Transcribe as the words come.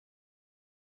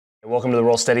Welcome to the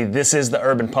Roll Steady. This is the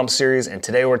Urban Pump Series, and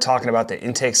today we're talking about the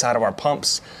intake side of our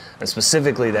pumps, and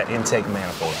specifically that intake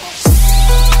manifold.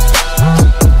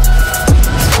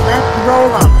 Let's roll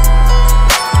them.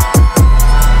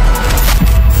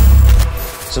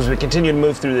 So as we continue to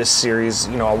move through this series,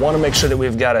 I want to make sure that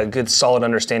we've got a good solid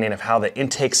understanding of how the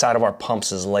intake side of our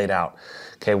pumps is laid out.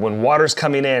 Okay, when water's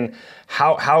coming in,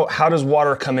 how does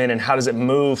water come in and how does it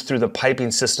move through the piping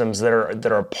systems that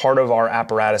are part of our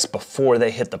apparatus before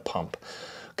they hit the pump?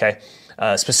 Okay,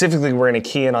 specifically we're going to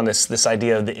key in on this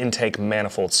idea of the intake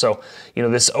manifold. So,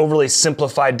 this overly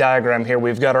simplified diagram here,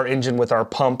 we've got our engine with our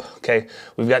pump. Okay,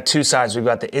 we've got two sides. We've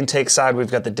got the intake side,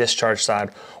 we've got the discharge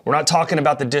side. We're not talking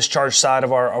about the discharge side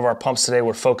of our pumps today.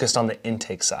 We're focused on the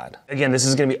intake side. Again, this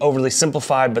is going to be overly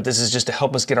simplified, but this is just to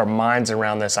help us get our minds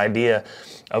around this idea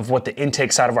of what the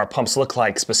intake side of our pumps look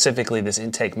like, specifically this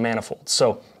intake manifold.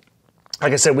 So,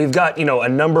 like I said, we've got a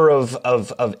number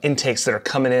of intakes that are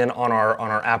coming in on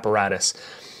our apparatus.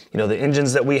 The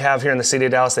engines that we have here in the city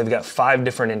of Dallas, they've got 5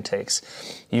 different intakes.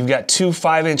 You've got 2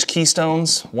 5-inch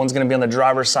keystones. One's going to be on the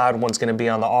driver's side, one's going to be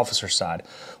on the officer's side.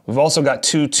 We've also got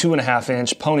 2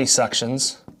 2.5-inch pony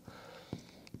suctions.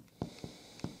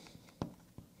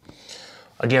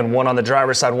 Again, one on the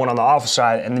driver's side, one on the officer's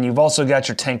side, and then you've also got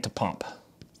your tank to pump.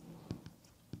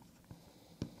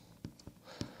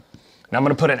 Now I'm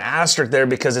going to put an asterisk there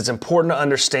because it's important to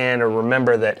understand or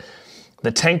remember that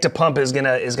the tank to pump is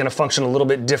gonna function a little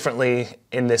bit differently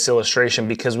in this illustration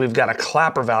because we've got a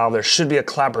clapper valve. There should be a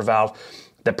clapper valve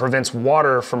that prevents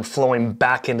water from flowing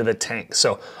back into the tank.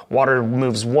 So water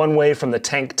moves one way from the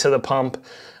tank to the pump,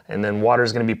 and then water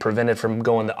is going to be prevented from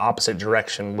going the opposite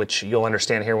direction, which you'll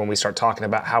understand here when we start talking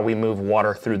about how we move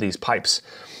water through these pipes.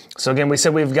 So again, we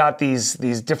said we've got these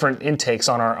different intakes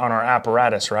on our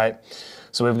apparatus, right?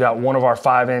 So we've got one of our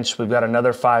 5-inch, we've got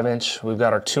another 5-inch, we've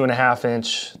got our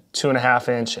 2.5-inch,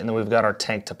 2.5-inch, and then we've got our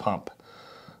tank to pump,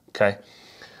 okay?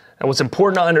 And what's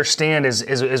important to understand is,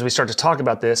 as we start to talk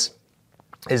about this,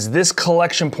 is this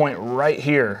collection point right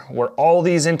here, where all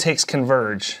these intakes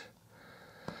converge,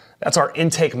 that's our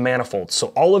intake manifold.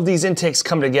 So all of these intakes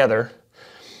come together,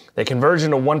 they converge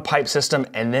into one pipe system,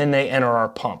 and then they enter our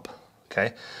pump,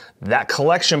 okay? That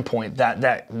collection point,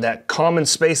 that common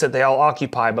space that they all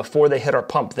occupy before they hit our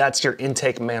pump, that's your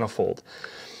intake manifold.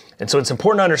 And so it's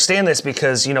important to understand this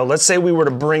because, let's say we were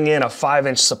to bring in a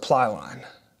 5-inch supply line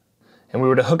and we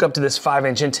were to hook up to this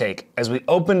 5-inch intake. As we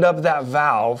opened up that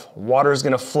valve, water is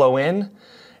going to flow in,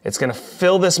 it's going to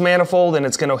fill this manifold, and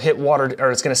it's going to hit water, or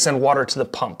it's going to send water to the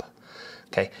pump.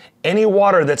 Okay, any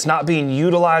water that's not being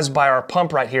utilized by our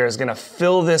pump right here is going to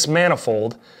fill this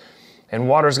manifold, and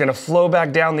water is going to flow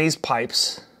back down these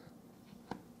pipes.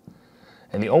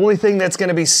 And the only thing that's going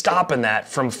to be stopping that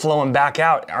from flowing back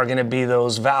out are going to be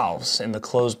those valves in the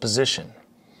closed position.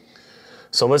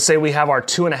 So let's say we have our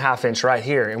 2.5-inch right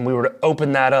here, and we were to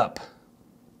open that up.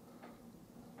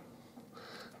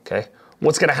 Okay,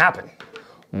 what's going to happen?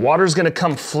 Water's going to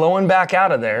come flowing back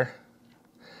out of there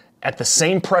at the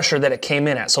same pressure that it came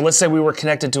in at. So let's say we were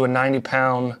connected to a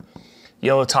 90-pound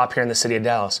yellow top here in the city of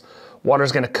Dallas.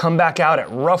 Water's going to come back out at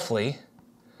roughly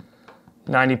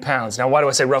 90 pounds. Now, why do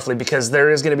I say roughly? Because there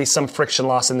is going to be some friction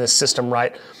loss in this system,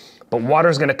 right? But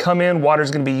water's going to come in, water's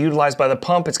going to be utilized by the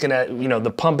pump. It's going to, the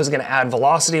pump is going to add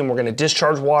velocity, and we're going to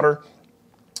discharge water,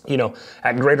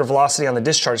 at greater velocity on the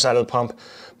discharge side of the pump.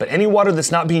 But any water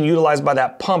that's not being utilized by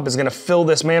that pump is going to fill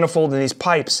this manifold in these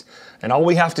pipes. And all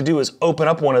we have to do is open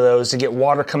up one of those to get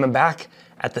water coming back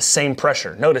at the same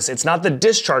pressure. Notice, it's not the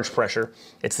discharge pressure,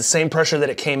 it's the same pressure that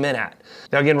it came in at.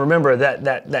 Now again, remember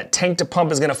that tank to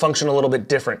pump is going to function a little bit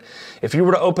different. If you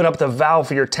were to open up the valve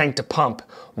for your tank to pump,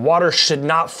 water should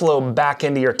not flow back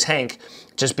into your tank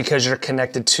just because you're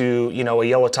connected to, a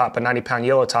yellow top, a 90-pound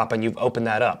yellow top, and you've opened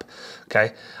that up,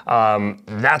 okay?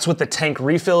 That's what the tank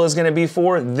refill is going to be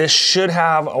for. This should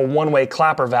have a one-way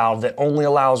clapper valve that only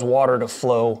allows water to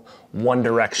flow one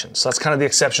direction. So that's kind of the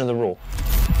exception to the rule.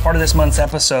 Part of this month's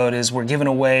episode is we're giving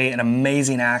away an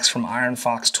amazing axe from Iron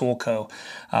Fox Tool Co.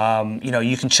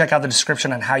 You can check out the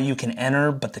description on how you can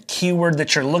enter, but the keyword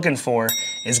that you're looking for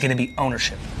is going to be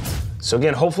ownership. So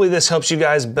again, hopefully this helps you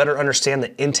guys better understand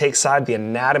the intake side, the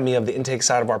anatomy of the intake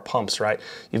side of our pumps, right?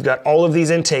 You've got all of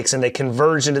these intakes and they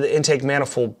converge into the intake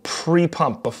manifold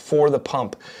pre-pump, before the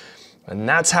pump. And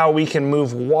that's how we can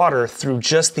move water through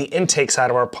just the intake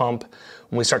side of our pump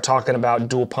when we start talking about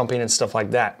dual pumping and stuff like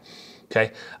that.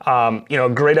 Okay, a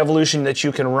great evolution that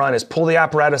you can run is pull the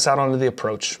apparatus out onto the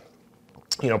approach.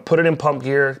 Put it in pump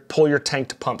gear, pull your tank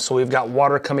to pump. So we've got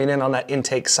water coming in on that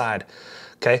intake side.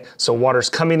 Okay, so water's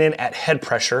coming in at head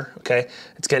pressure, okay?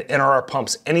 It's gonna enter our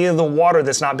pumps. Any of the water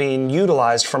that's not being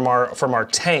utilized from our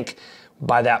tank,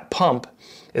 by that pump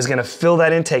is going to fill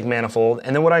that intake manifold.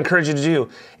 And then what I encourage you to do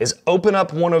is open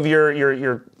up one of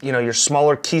your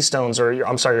smaller keystones, or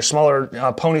your smaller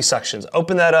pony suctions.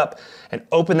 Open that up and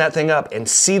open that thing up and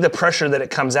see the pressure that it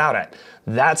comes out at.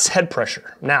 That's head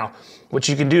pressure. Now, what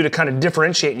you can do to kind of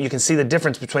differentiate, and you can see the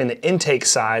difference between the intake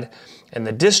side and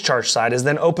the discharge side, is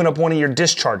then open up one of your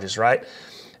discharges, right?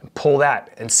 And pull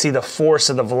that and see the force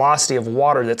of the velocity of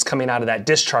water that's coming out of that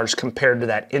discharge compared to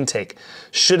that intake.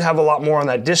 Should have a lot more on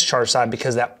that discharge side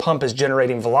because that pump is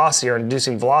generating velocity or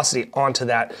inducing velocity onto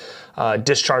that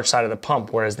discharge side of the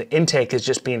pump, whereas the intake is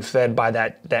just being fed by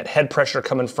that head pressure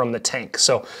coming from the tank.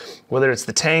 So whether it's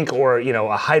the tank or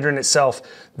a hydrant itself,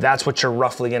 that's what you're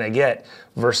roughly going to get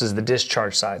versus the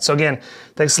discharge side. So again,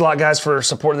 thanks a lot guys for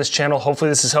supporting this channel. Hopefully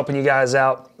this is helping you guys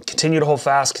out. Continue to hold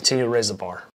fast, continue to raise the bar.